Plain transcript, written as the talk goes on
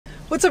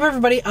What's up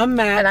everybody, I'm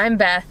Matt. And I'm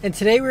Beth. And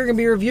today we're going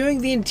to be reviewing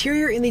the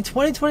interior in the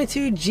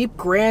 2022 Jeep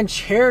Grand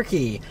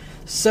Cherokee.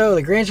 So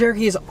the Grand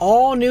Cherokee is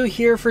all new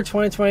here for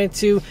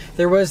 2022.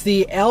 There was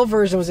the L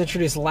version was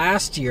introduced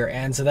last year,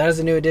 and so that is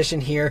a new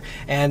addition here.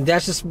 And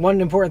that's just one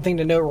important thing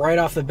to note right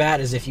off the bat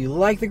is if you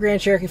like the Grand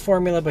Cherokee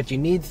formula, but you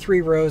need 3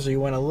 rows or you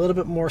want a little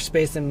bit more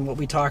space than what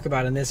we talk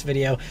about in this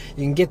video,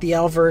 you can get the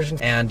L version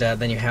and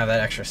then you have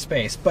that extra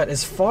space. But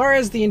as far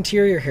as the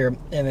interior here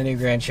in the new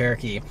Grand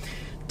Cherokee,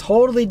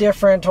 totally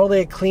different, totally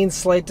a clean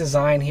slate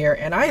design here,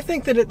 and I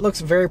think that it looks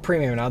very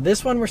premium. Now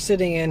this one we're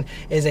sitting in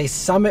is a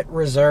Summit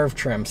Reserve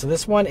trim, so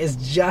this one is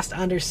just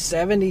under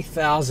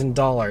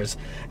 $70,000,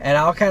 and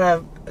I'll kind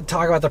of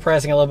talk about the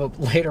pricing a little bit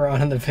later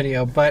on in the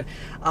video, but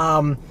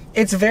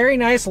it's very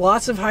nice,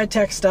 lots of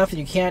high-tech stuff that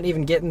you can't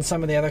even get in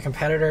some of the other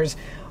competitors,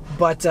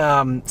 but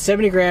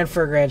 70 grand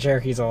for a Grand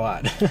Cherokee is a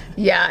lot.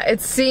 Yeah, it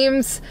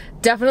seems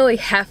definitely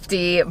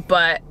hefty,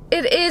 but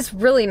it is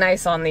really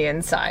nice on the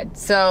inside,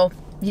 so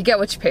you get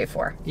what you pay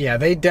for. Yeah,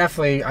 they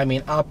definitely, I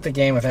mean, up the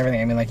game with everything.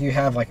 I mean, like, you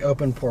have like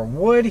open pore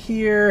wood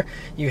here,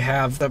 you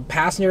have the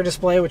passenger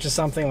display, which is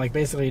something like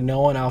basically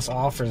no one else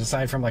offers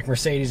aside from like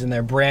Mercedes and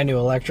their brand new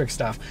electric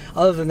stuff.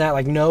 Other than that,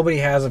 like, nobody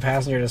has a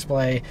passenger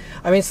display.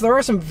 I mean, so there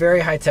are some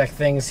very high-tech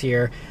things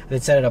here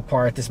that set it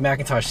apart. This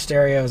Macintosh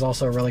stereo is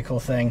also a really cool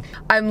thing.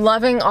 I'm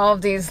loving all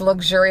of these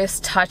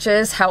luxurious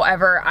touches.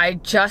 However, I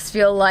just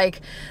feel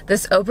like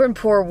this open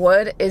pore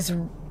wood is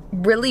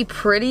really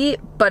pretty,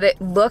 but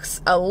it looks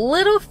a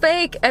little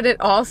fake, and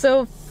it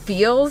also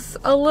feels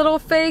a little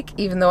fake,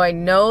 even though I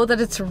know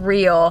that it's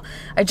real.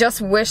 I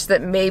just wish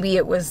that maybe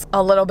it was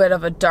a little bit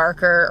of a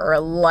darker or a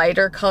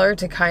lighter color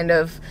to kind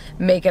of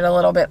make it a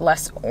little bit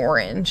less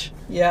orange.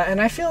 Yeah, and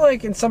I feel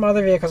like in some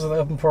other vehicles with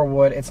open pore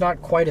wood, it's not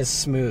quite as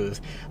smooth.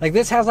 Like,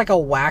 this has like a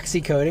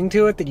waxy coating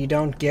to it that you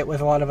don't get with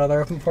a lot of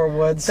other open pore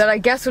woods. That I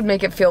guess would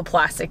make it feel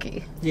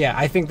plasticky. Yeah,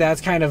 I think that's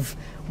kind of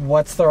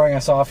what's throwing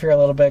us off here a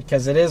little bit,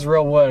 because it is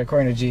real wood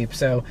according to Jeep,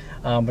 so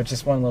but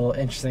just one little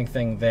interesting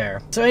thing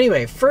there. So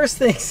anyway, first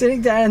thing,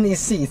 sitting down in these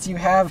seats, you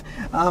have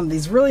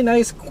these really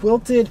nice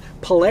quilted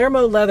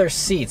Palermo leather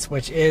seats,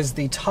 which is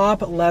the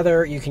top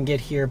leather you can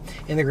get here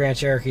in the Grand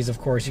Cherokees. Of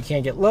course, you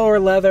can't get lower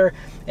leather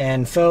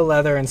and faux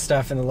leather and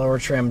stuff in the lower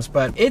trims,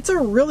 but it's a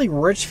really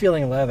rich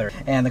feeling leather,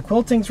 and the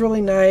quilting's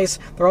really nice.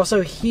 They're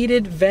also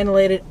heated,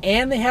 ventilated,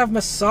 and they have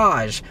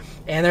massage.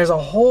 And there's a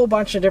whole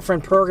bunch of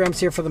different programs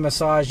here for the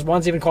massage.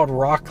 One's even called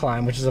Rock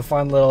Climb, which is a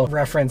fun little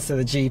reference to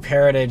the Jeep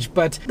heritage.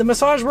 But the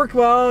massage worked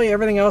well.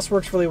 Everything else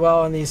works really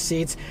well in these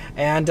seats.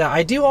 And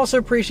I do also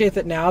appreciate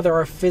that now there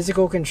are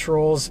physical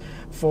controls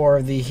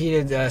for the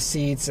heated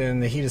seats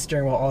and the heated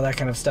steering wheel, all that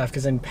kind of stuff.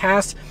 Because in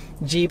past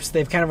Jeeps,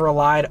 they've kind of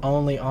relied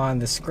only on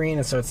the screen,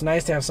 and so it's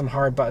nice to have some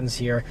hard buttons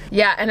here.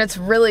 Yeah, and it's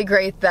really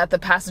great that the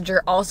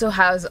passenger also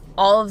has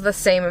all of the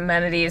same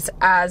amenities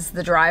as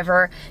the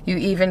driver. You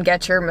even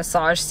get your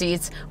massage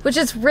seats, which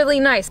is really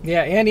nice.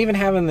 Yeah, and even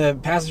having the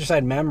passenger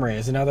side memory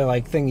is another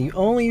like thing you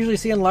only usually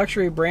see in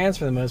luxury brands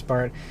for the most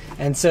part.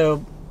 And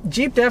so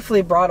Jeep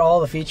definitely brought all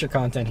the feature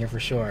content here for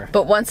sure.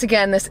 But once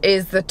again, this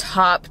is the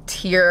top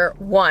tier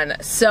one.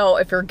 So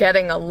if you're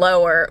getting a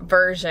lower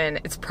version,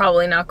 it's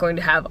probably not going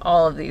to have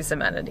all of these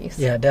amenities.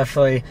 Yeah,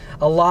 definitely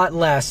a lot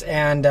less.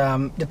 And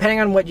depending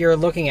on what you're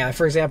looking at,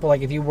 for example,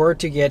 like if you were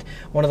to get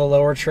one of the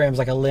lower trims,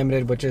 like a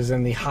Limited, which is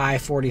in the high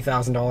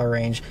 $40,000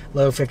 range,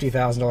 low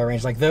 $50,000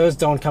 range, like those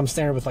don't come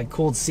standard with like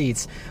cooled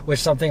seats, which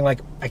something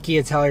like a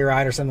Kia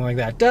Telluride or something like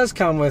that does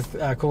come with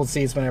cooled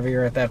seats whenever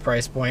you're at that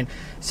price point.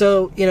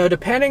 So, you know,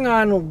 depending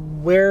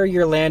on where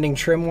you're landing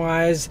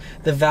trim-wise,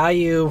 the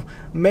value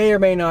may or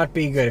may not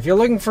be good. If you're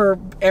looking for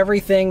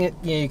everything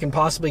you can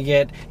possibly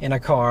get in a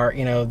car,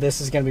 you know, this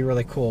is going to be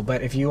really cool.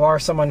 But if you are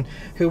someone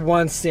who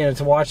wants, you know,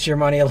 to watch your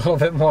money a little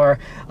bit more,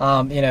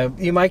 you know,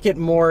 you might get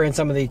more in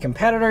some of the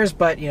competitors,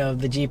 but, you know,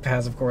 the Jeep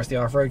has, of course, the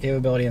off-road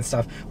capability and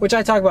stuff, which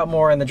I talk about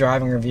more in the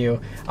driving review.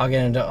 I'll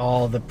get into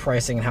all the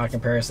pricing and how it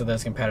compares to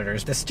those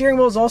competitors. The steering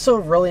wheel is also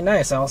really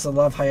nice. I also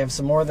love how you have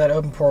some more of that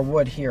open pore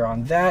wood here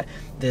on that.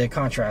 The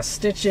contrast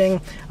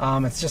stitching.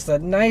 It's just a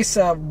nice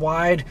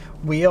wide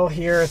wheel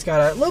here. It's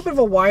got a little bit of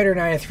a wider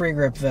 93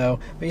 grip though,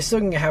 but you still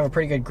can have a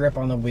pretty good grip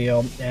on the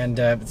wheel, and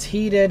it's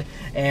heated,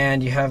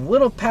 and you have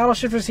little paddle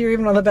shifters here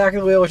even on the back of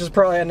the wheel, which is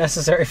probably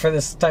unnecessary for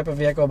this type of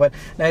vehicle, but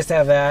nice to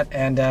have that.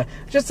 And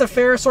just a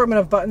fair assortment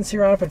of buttons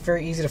here on it, but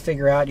very easy to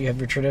figure out. You have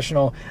your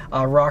traditional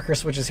rocker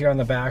switches here on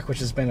the back, which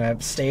has been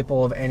a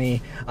staple of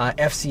any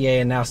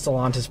FCA and now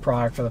Stellantis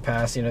product for the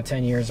past, you know,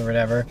 10 years or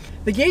whatever.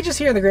 The gauges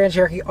here in the Grand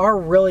Cherokee are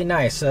really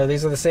nice. So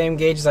these are the same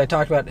gauges I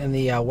talked about in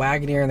the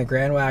Wagoneer and the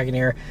Grand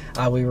Wagoneer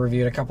we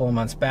reviewed a couple of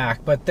months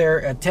back, but they're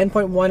a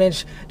 10.1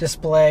 inch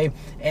display,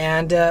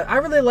 and I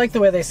really like the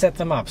way they set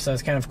them up. So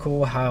it's kind of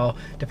cool how,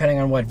 depending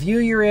on what view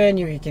you're in,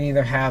 you can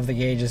either have the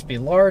gauges be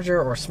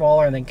larger or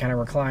smaller and then kind of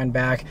recline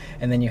back,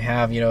 and then you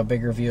have, you know, a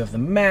bigger view of the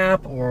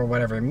map or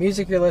whatever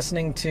music you're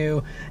listening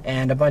to,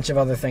 and a bunch of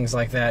other things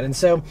like that. And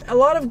so a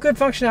lot of good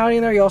functionality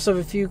in there. You also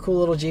have a few cool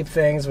little Jeep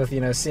things with,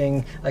 you know,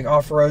 seeing like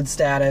off-road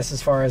status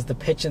as far as the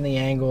pitch and the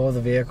angle of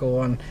the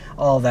vehicle and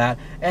all that.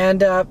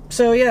 And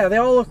so yeah, they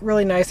all look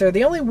really nice there.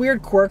 The only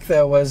weird quirk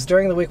though was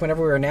during the week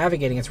whenever we were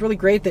navigating, it's really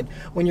great that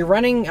when you're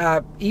running,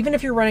 even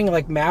if you're running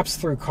like maps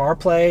through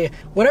CarPlay,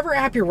 whatever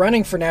app you're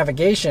running for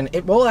navigation,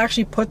 it will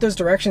actually put those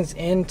directions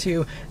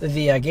into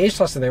the gauge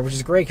cluster there, which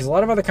is great because a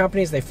lot of other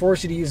companies, they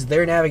force you to use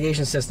their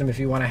navigation system if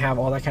you want to have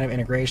all that kind of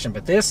integration.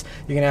 But this,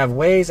 you can have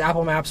Waze,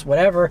 Apple Maps,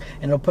 whatever,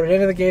 and it'll put it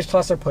into the gauge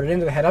cluster, put it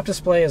into the head-up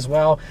display as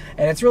well.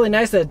 And it's really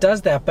nice that it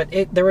does that. But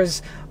there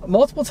was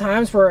multiple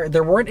times where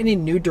there weren't any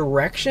new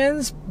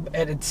directions,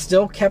 and it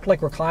still kept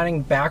like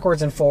reclining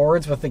backwards and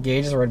forwards with the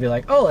gauges, where it'd be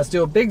like, oh, let's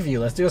do a big view,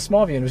 let's do a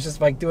small view, and it was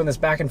just like doing this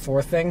back and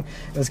forth thing.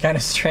 It was kind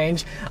of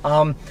strange.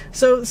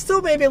 So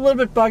still maybe a little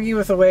bit buggy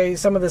with the way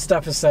some of this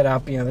stuff is set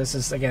up. You know, this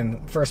is again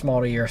first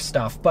model year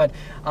stuff, but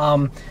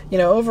you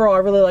know, overall I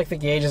really like the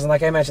gauges, and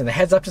like I mentioned, the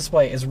heads-up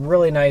display is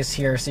really nice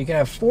here. So you can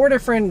have 4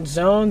 different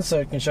zones, so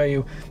it can show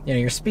you, you know,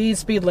 your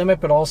speed limit,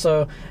 but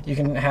also you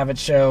can have it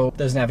show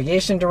those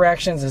navigation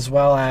directions as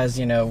well as,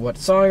 you know, what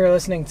song you're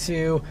listening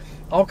to,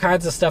 all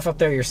kinds of stuff up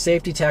there. Your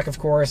safety tech, of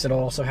course, it'll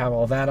also have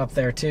all that up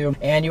there too.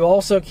 And you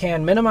also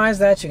can minimize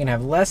that. You can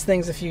have less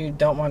things if you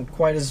don't want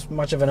quite as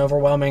much of an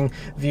overwhelming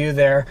view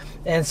there.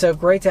 And so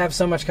great to have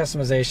so much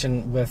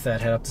customization with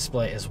that head-up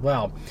display as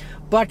well.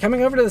 But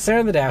coming over to the center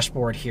of the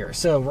dashboard here,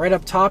 so right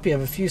up top you have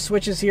a few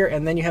switches here,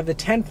 and then you have the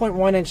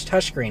 10.1 inch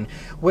touchscreen,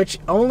 which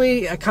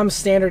only comes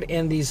standard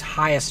in these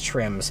highest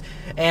trims.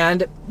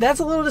 And that's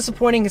a little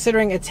disappointing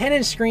considering a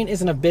 10-inch screen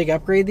isn't a big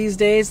upgrade these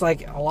days.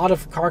 Like, a lot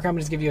of car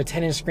companies give you a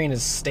 10-inch screen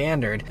as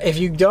standard. If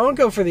you don't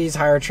go for these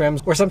higher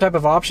trims or some type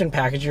of option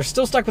package, you're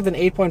still stuck with an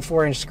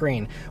 8.4 inch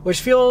screen,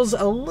 which feels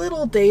a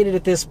little dated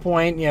at this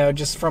point, you know,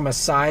 just from a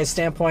size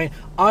standpoint.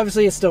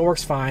 Obviously it still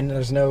works fine,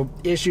 there's no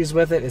issues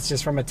with it. It's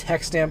just from a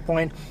tech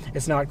standpoint,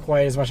 it's not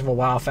quite as much of a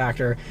wow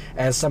factor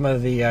as some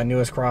of the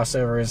newest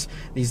crossovers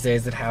these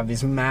days that have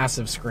these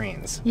massive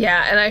screens.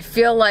 Yeah, and I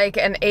feel like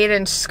an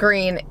 8-inch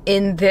screen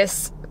in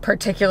this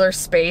particular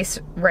space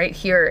right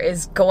here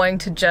is going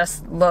to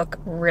just look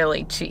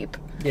really cheap.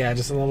 Yeah,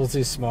 just a little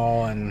too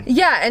small. And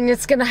yeah, and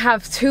it's gonna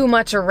have too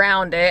much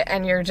around it,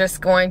 and you're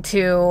just going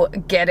to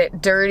get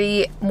it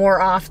dirty more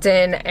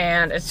often,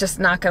 and it's just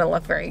not gonna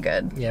look very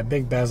good. Yeah,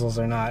 big bezels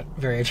are not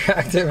very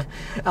attractive.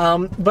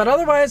 But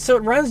otherwise, so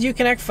it runs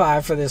Uconnect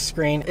 5 for this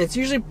screen. It's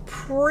usually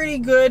pretty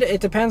good. It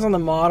depends on the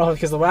model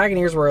because the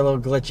Wagoneers were a little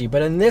glitchy,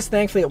 but in this,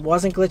 thankfully, it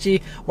wasn't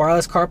glitchy.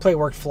 Wireless CarPlay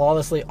worked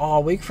flawlessly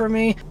all week for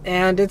me,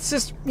 and it's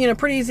just, you know,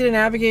 pretty easy to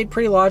navigate,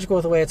 pretty logical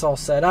with the way it's all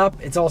set up.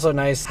 It's also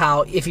nice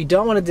how, if you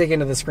don't want to dig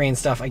into the screen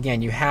stuff,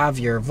 again, you have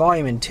your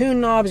volume and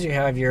tune knobs, you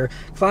have your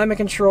climate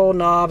control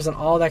knobs and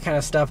all that kind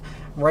of stuff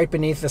right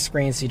beneath the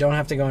screen, so you don't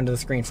have to go into the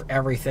screen for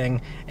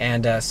everything.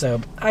 And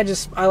so I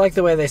like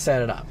the way they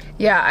set it up.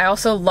 Yeah, I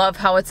also love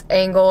how it's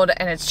angled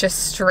and it's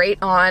just straight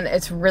on.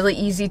 It's really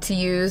easy to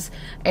use,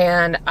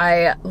 and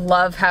I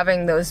love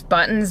having those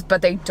buttons,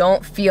 but they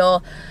don't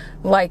feel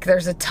like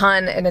there's a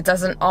ton, and it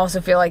doesn't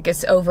also feel like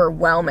it's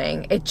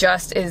overwhelming. It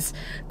just is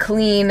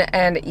clean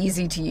and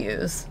easy to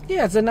use.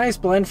 Yeah, it's a nice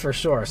blend for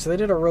sure. So they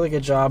did a really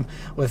good job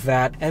with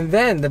that. And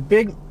then the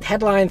big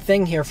headline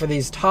thing here for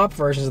these top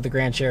versions of the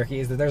Grand Cherokee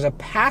is that there's a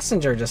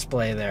passenger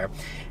display there.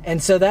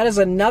 And so that is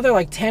another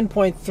like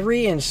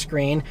 10.3 inch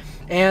screen.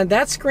 And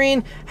that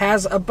screen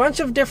has a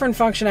bunch of different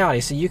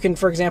functionality. So you can,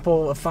 for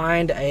example,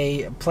 find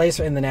a place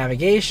in the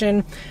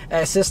navigation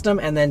system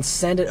and then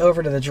send it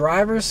over to the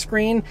driver's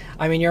screen.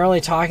 I mean, you're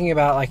only talking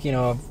about like, you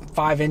know, a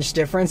 5-inch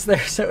difference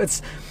there. So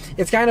it's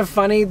kind of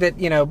funny that,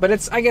 you know, but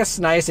it's, I guess,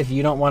 nice if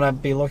you don't want to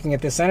be looking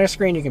at the center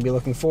screen. You can be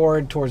looking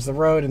forward towards the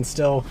road and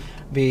still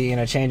be, you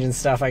know, changing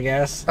stuff, I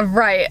guess.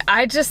 Right.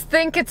 I just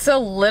think it's a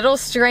little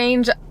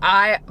strange.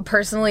 I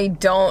personally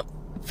don't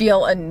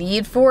feel a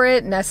need for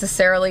it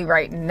necessarily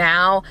right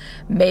now.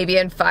 Maybe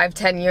in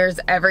 5-10 years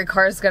every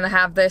car is going to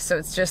have this, so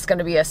it's just going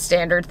to be a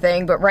standard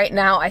thing, but right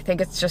now I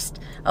think it's just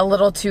a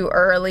little too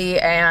early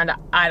and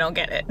I don't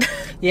get it.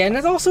 Yeah, and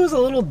it also is a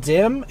little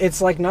dim.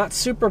 It's like not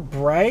super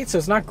bright, so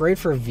it's not great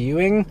for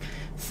viewing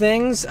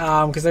things,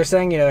 because they're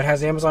saying, you know, it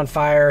has Amazon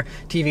Fire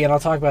TV, and I'll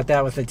talk about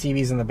that with the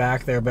TVs in the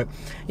back there. But,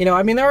 you know,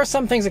 I mean, there are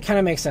some things that kind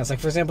of make sense. Like,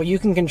 for example, you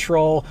can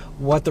control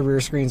what the rear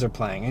screens are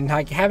playing, and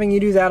like having you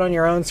do that on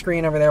your own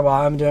screen over there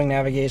while I'm doing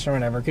navigation or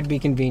whatever could be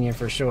convenient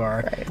for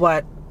sure. Right.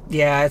 But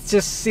yeah, it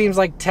just seems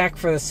like tech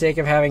for the sake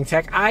of having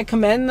tech. I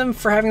commend them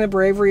for having the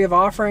bravery of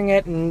offering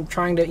it and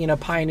trying to, you know,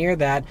 pioneer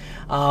that.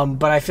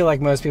 But I feel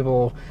like most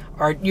people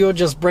you'll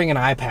just bring an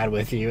iPad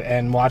with you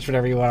and watch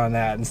whatever you want on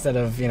that instead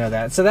of, you know,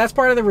 that. So that's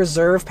part of the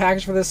reserve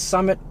package for this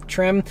Summit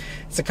trim.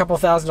 It's a couple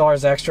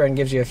 $1,000s extra and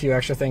gives you a few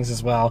extra things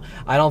as well.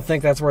 I don't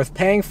think that's worth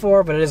paying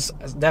for, but it is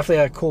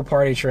definitely a cool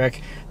party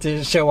trick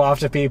to show off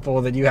to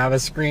people that you have a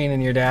screen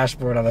in your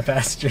dashboard on the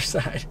passenger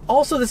side.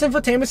 Also, this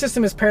infotainment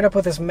system is paired up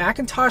with this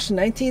Macintosh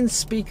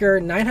 16 speaker,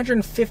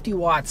 950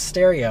 watt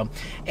stereo.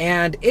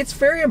 And it's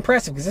very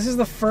impressive because this is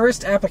the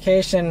first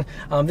application,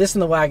 this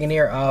and the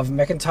Wagoneer, of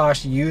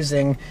Macintosh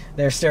using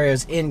their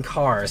stereos in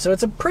cars. So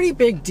it's a pretty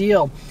big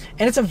deal,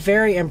 and it's a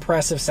very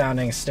impressive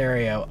sounding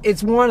stereo.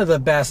 It's one of the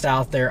best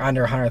out there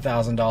under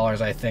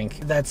 $100,000, I think.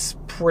 That's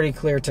pretty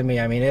clear to me.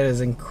 I mean, it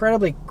is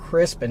incredibly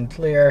crisp and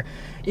clear,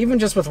 even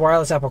just with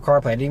wireless Apple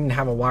CarPlay. I didn't even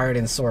have a wired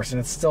in source, and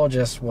it still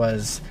just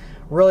was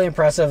really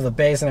impressive. The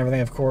bass and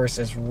everything, of course,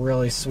 is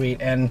really sweet.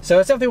 And so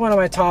it's definitely one of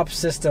my top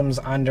systems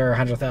under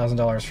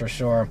 $100,000 for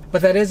sure.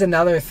 But that is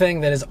another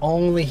thing that is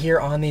only here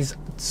on these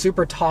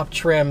super top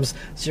trims.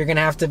 So you're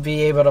gonna have to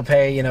be able to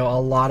pay, you know, a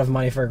lot of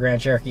money for a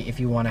Grand Cherokee if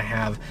you want to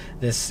have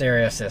this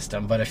stereo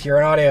system. But if you're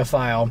an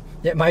audiophile,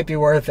 it might be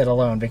worth it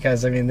alone,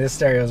 because I mean, this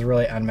stereo is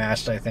really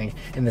unmatched, I think,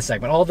 in this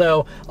segment.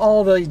 Although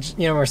all the,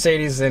 you know,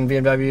 Mercedes and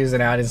BMWs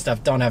and Audi and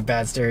stuff don't have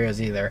bad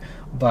stereos either.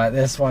 But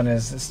this one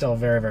is still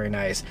very, very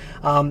nice.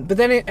 But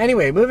then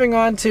anyway, moving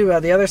on to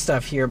the other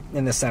stuff here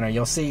in the center,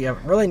 you'll see a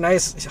really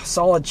nice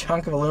solid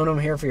chunk of aluminum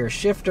here for your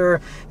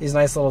shifter, these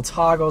nice little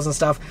toggles and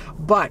stuff.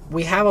 But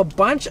we have a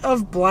bunch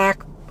of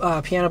black,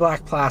 piano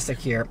black plastic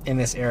here in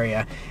this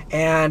area.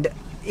 And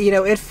you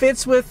know, it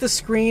fits with the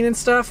screen and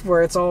stuff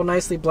where it's all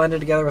nicely blended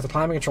together with the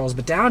climate controls.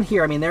 But down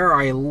here, I mean, there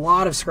are a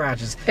lot of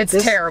scratches. It's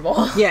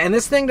terrible. Yeah, and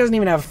this thing doesn't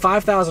even have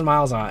 5,000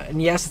 miles on it. And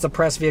yes, it's a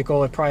press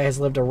vehicle. It probably has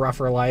lived a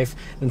rougher life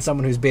than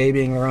someone who's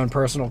babying their own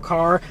personal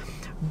car.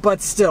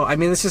 But still, I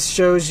mean, this just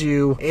shows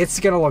you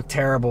it's going to look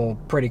terrible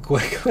pretty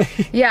quickly.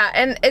 Yeah,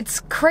 and it's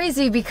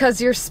crazy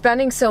because you're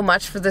spending so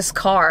much for this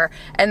car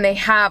and they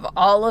have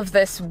all of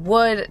this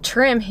wood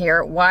trim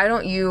here. Why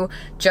don't you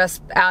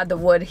just add the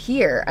wood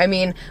here? I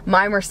mean,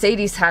 my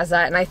Mercedes has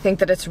that, and I think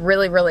that it's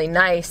really, really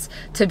nice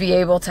to be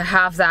able to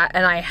have that,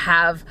 and I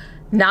have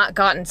not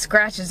gotten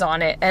scratches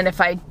on it, and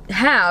if I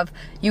have,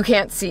 you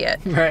can't see it.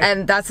 Right.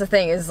 And that's the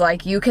thing, is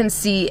like, you can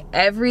see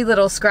every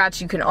little scratch.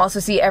 You can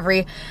also see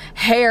every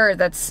hair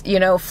that's, you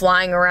know,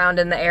 flying around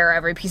in the air,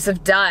 every piece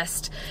of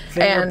dust,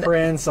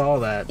 fingerprints,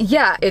 all that.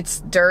 Yeah, it's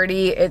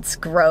dirty, it's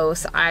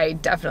gross. I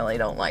definitely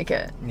don't like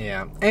it.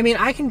 Yeah, I mean,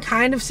 I can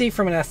kind of see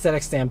from an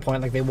aesthetic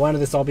standpoint, like they wanted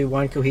this all be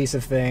one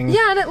cohesive thing.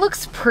 Yeah, and it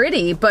looks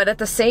pretty, but at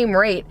the same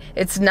rate,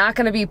 it's not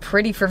going to be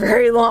pretty for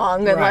very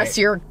long unless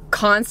you're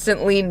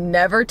constantly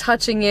never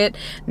touching it,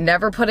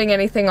 never putting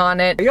anything on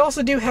it. You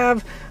also do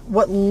have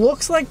what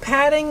looks like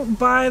padding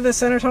by the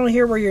center tunnel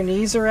here where your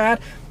knees are at,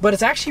 but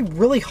it's actually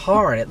really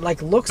hard. It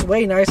like looks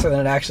way nicer than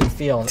it actually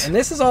feels. And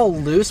this is all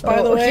loose,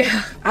 by the way.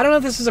 Yeah. I don't know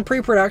if this is a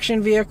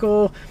pre-production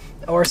vehicle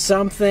or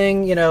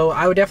something. You know,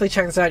 I would definitely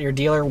check this out at your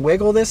dealer.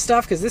 Wiggle this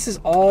stuff, because this is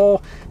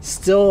all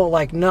still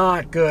like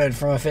not good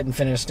from a fit and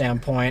finish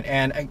standpoint.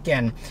 And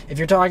again, if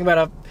you're talking about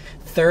a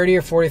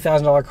 $30,000 or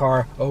 $40,000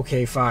 car,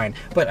 okay, fine.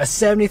 But a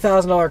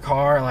 $70,000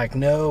 car, like,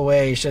 no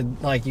way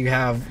should like you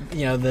have,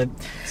 you know, the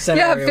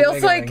yeah, it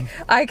feels wiggling.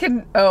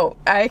 like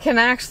I can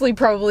actually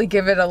probably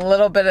give it a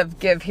little bit of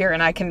give here,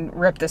 and I can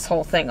rip this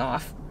whole thing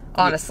off.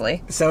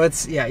 Honestly. So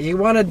it's, yeah, you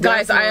want to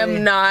guys,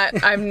 I'm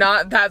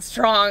not that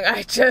strong.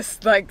 I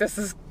just, like, this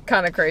is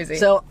kind of crazy.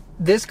 So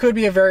this could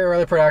be a very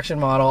early production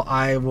model.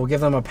 I will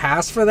give them a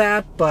pass for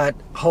that, but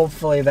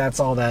hopefully that's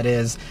all that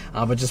is.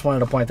 But just wanted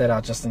to point that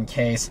out just in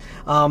case.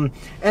 And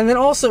then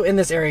also in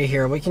this area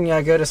here, we can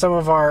go to some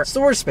of our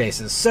storage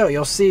spaces. So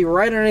you'll see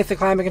right underneath the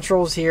climate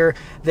controls here,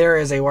 there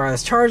is a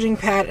wireless charging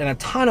pad and a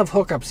ton of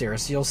hookups here.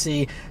 So you'll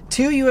see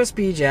 2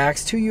 USB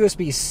jacks, 2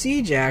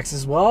 USB-C jacks,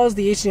 as well as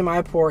the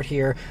HDMI port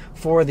here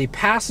for the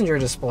passenger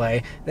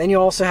display. Then you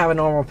also have a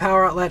normal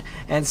power outlet,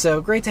 and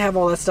so great to have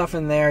all that stuff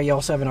in there. You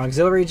also have an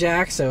auxiliary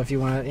jack, so if you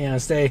want to, you know,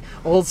 stay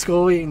old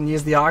school, you can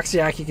use the aux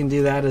jack, you can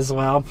do that as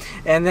well.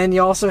 And then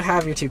you also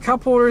have your 2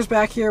 cup holders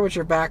back here, which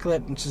are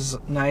backlit, which is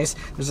nice.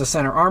 There's a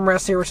center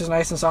armrest here, which is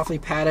nice and softly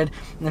padded,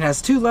 and it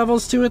has 2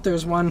 levels to it.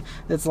 There's one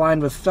that's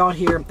lined with felt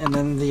here, and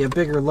then the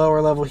bigger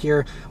lower level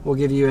here will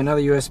give you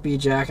another USB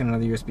jack and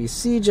another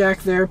USB-C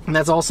jack there. And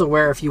that's also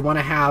where, if you want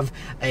to have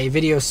a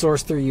video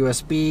source through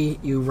USB,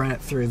 you run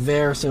it through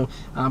there. So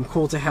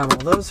cool to have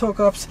all those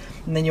hookups.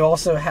 And then you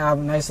also have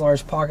nice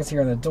large pockets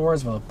here on the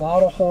doors with a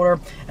bottle holder.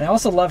 And I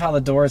also love how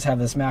the doors have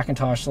this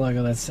Macintosh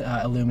logo that's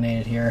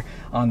illuminated here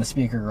on the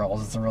speaker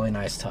grills. It's a really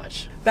nice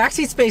touch.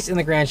 Backseat space in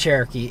the Grand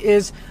Cherokee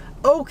is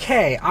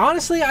okay.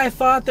 Honestly, I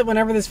thought that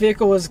whenever this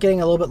vehicle was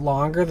getting a little bit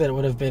longer that it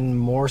would have been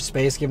more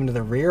space given to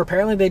the rear.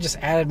 Apparently they just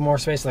added more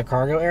space to the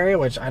cargo area,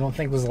 which I don't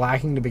think was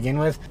lacking to begin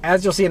with.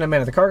 As you'll see in a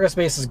minute, the cargo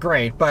space is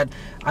great, but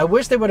I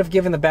wish they would have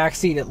given the back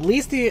seat at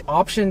least the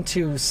option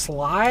to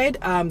slide.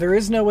 There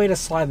is no way to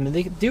slide them.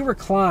 They do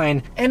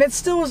recline, and it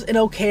still is an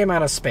okay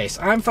amount of space.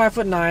 I'm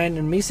 5'9",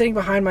 and me sitting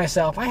behind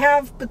myself, I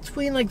have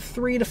between like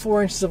 3 to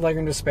 4 inches of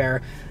legroom to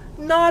spare.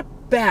 Not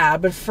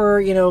bad, but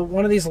for, you know,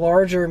 one of these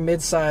larger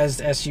mid-sized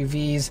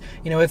SUVs,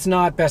 you know, it's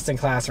not best in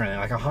class or anything.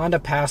 Like a Honda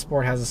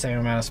Passport has the same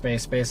amount of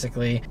space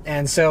basically,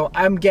 and so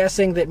I'm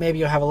guessing that maybe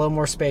you'll have a little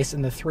more space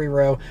in the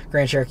 3-row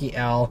Grand Cherokee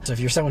L. So if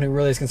you're someone who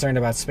really is concerned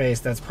about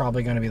space, that's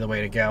probably going to be the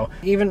way to go.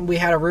 Even we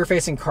had a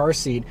rear-facing car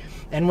seat,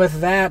 and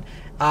with that,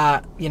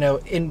 you know,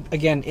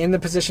 in the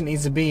position it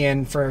needs to be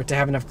in to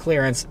have enough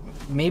clearance.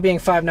 Me being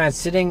 5'9",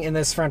 sitting in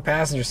this front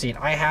passenger seat,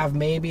 I have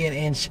maybe an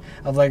inch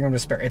of legroom to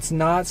spare. It's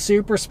not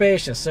super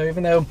spacious. So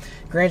even though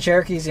Grand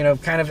Cherokees, you know,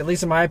 kind of, at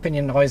least in my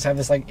opinion, always have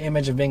this like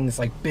image of being this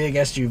like big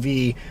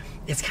SUV,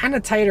 it's kind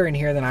of tighter in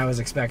here than I was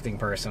expecting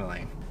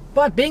personally.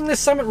 But being the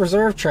Summit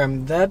Reserve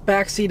trim, that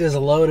back seat is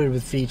loaded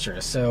with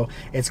features. So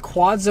it's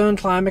quad zone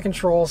climate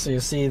control, so you'll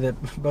see that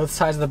both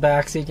sides of the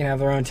back seat can have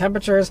their own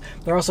temperatures.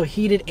 They're also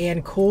heated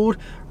and cooled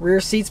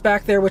rear seats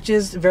back there, which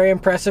is very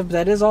impressive. But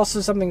that is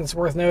also something that's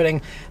worth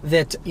noting,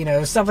 that, you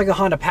know, stuff like a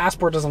Honda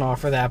Passport doesn't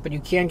offer that, but you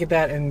can get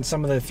that in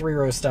some of the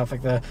 3-row stuff,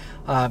 like the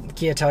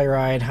Kia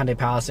Telluride, Hyundai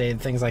Palisade,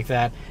 things like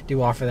that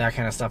do offer that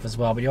kind of stuff as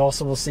well. But you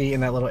also will see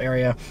in that little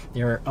area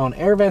your own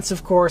air vents,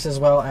 of course, as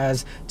well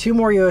as 2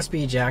 more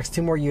USB jacks,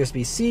 2 more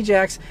USB-C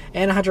jacks,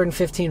 and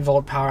 115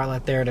 volt power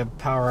outlet there to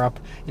power up,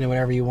 you know,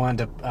 whatever you want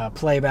to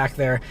play back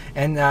there.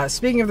 And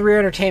speaking of the rear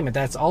entertainment,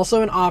 that's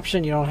also an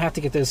option. You don't have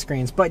to get those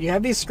screens, but you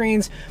have these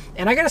screens,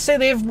 and I gotta say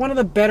they have one of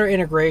the better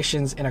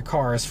integrations in a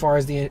car as far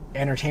as the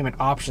entertainment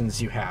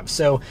options you have.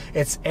 So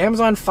it's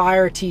Amazon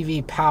Fire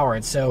TV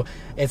powered, so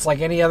it's like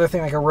any other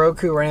thing, like a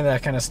Roku or any of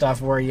that kind of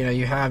stuff, where, you know,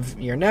 you have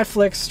your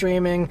Netflix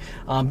streaming,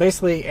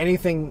 basically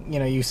anything, you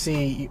know, you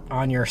see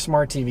on your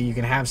smart TV, you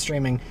can have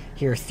streaming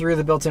here through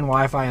the built-in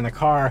Wi-Fi in the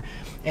car,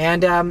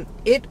 and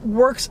it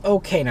works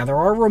okay. Now there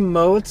are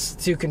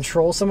remotes to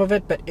control some of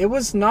it, but it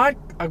was not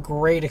a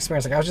great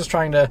experience. Like I was just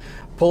trying to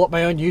pull up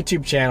my own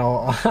YouTube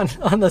channel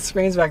on the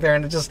screens back there,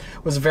 and it just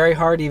was very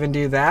hard to even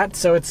do that.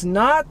 So it's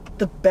not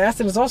the best,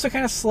 and it's also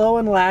kind of slow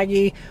and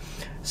laggy.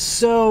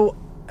 So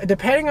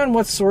depending on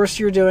what source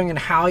you're doing and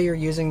how you're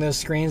using those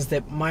screens,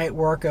 that might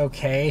work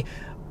okay,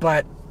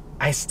 but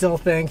I still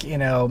think, you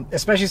know,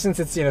 especially since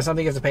it's, you know,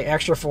 something you have to pay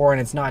extra for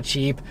and it's not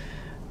cheap,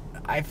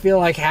 I feel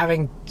like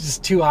having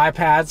just 2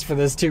 iPads for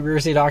those 2 rear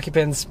seat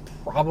occupants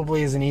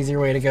probably is an easier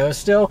way to go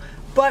still.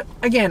 But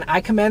again, I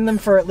commend them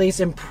for at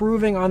least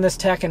improving on this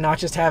tech and not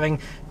just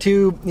having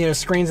 2, you know,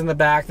 screens in the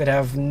back that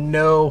have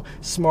no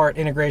smart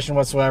integration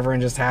whatsoever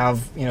and just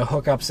have, you know,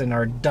 hookups and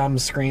are dumb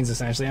screens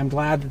essentially. I'm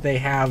glad that they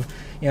have,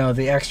 you know,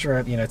 the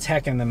extra, you know,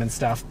 tech in them and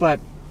stuff, but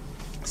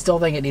still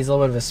think it needs a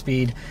little bit of a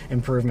speed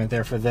improvement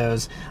there for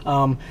those.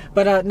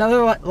 But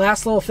another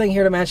last little thing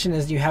here to mention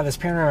is you have this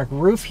panoramic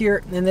roof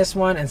here in this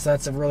one, and so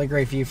that's a really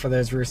great view for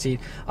those rear seat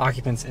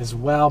occupants as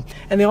well.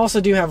 And they also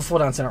do have a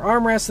fold down center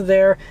armrest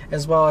there,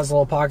 as well as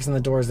little pockets in the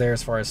doors there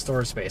as far as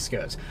storage space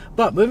goes.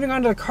 But moving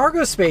on to the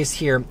cargo space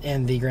here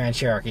in the Grand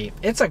Cherokee,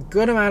 it's a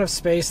good amount of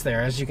space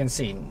there, as you can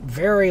see.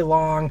 Very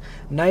long,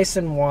 nice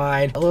and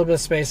wide, a little bit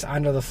of space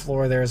under the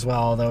floor there as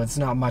well, although it's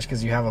not much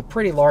because you have a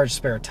pretty large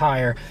spare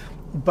tire.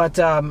 But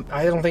I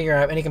don't think you're going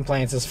to have any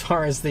complaints as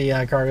far as the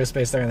cargo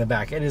space there in the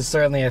back. It is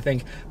certainly, I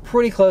think,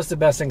 pretty close to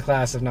best in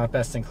class, if not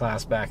best in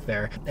class back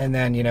there. And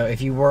then, you know,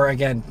 if you were,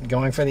 again,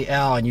 going for the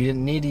L and you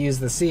didn't need to use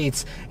the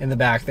seats in the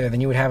back there, then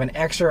you would have an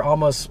extra,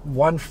 almost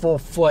 1 full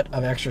foot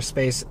of extra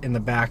space in the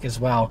back as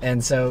well.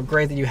 And so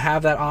great that you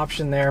have that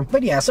option there.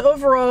 But yeah, so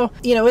overall,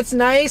 you know, it's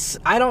nice.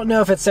 I don't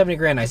know if it's 70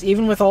 grand nice,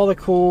 even with all the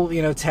cool,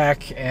 you know,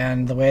 tech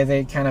and the way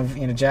they kind of,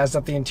 you know, jazzed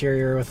up the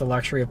interior with the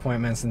luxury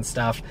appointments and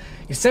stuff.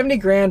 70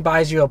 grand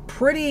buys you a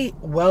pretty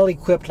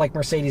well-equipped like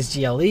Mercedes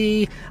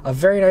GLE, a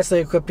very nicely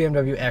equipped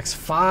BMW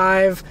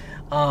X5,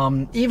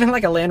 even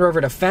like a Land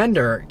Rover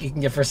Defender you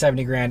can get for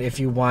 70 grand if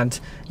you want,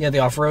 you know, the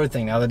off-road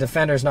thing. Now the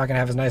Defender is not going to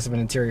have as nice of an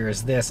interior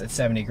as this at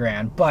 70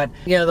 grand, but,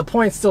 you know, the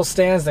point still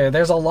stands there.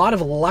 There's a lot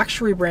of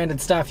luxury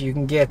branded stuff you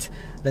can get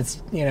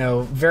that's, you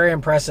know, very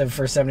impressive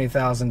for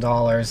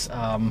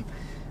 $70,000.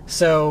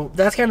 So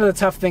that's kind of the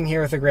tough thing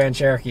here with the Grand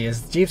Cherokee,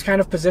 is Jeep's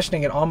kind of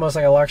positioning it almost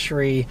like a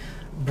luxury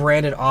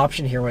branded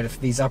option here with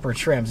these upper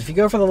trims. If you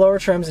go for the lower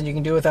trims and you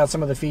can do without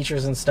some of the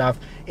features and stuff,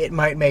 it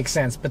might make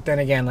sense. But then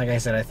again, like I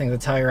said, I think the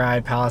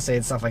Telluride,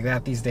 Palisade, stuff like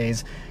that these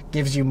days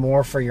gives you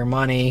more for your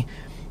money.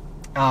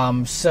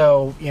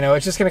 So, you know,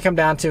 it's just going to come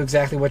down to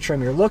exactly what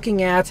trim you're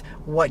looking at,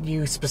 what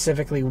you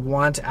specifically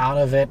want out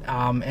of it.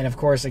 And of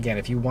course, again,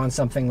 if you want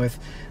something with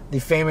the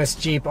famous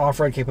Jeep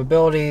off-road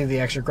capability, the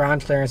extra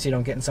ground clearance you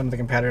don't get in some of the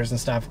competitors and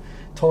stuff,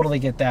 totally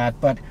get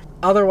that. But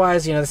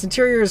otherwise, you know, this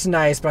interior is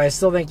nice, but I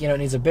still think, you know, it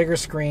needs a bigger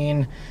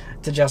screen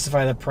to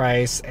justify the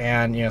price,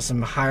 and, you know,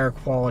 some higher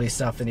quality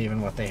stuff than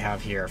even what they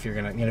have here. If you're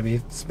going to, you know,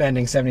 be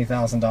spending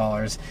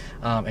 $70,000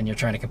 and you're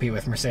trying to compete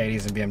with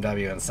Mercedes and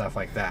BMW and stuff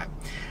like that.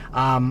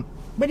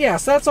 But yeah,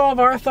 so that's all of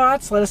our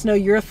thoughts. Let us know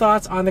your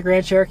thoughts on the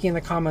Grand Cherokee in the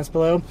comments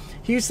below.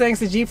 Huge thanks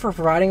to Jeep for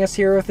providing us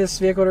here with this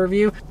vehicle to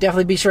review.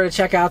 Definitely be sure to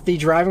check out the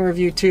driving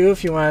review too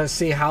if you want to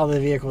see how the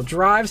vehicle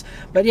drives.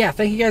 But yeah,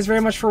 thank you guys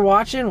very much for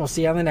watching. We'll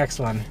see you on the next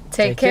one.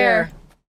 Take care.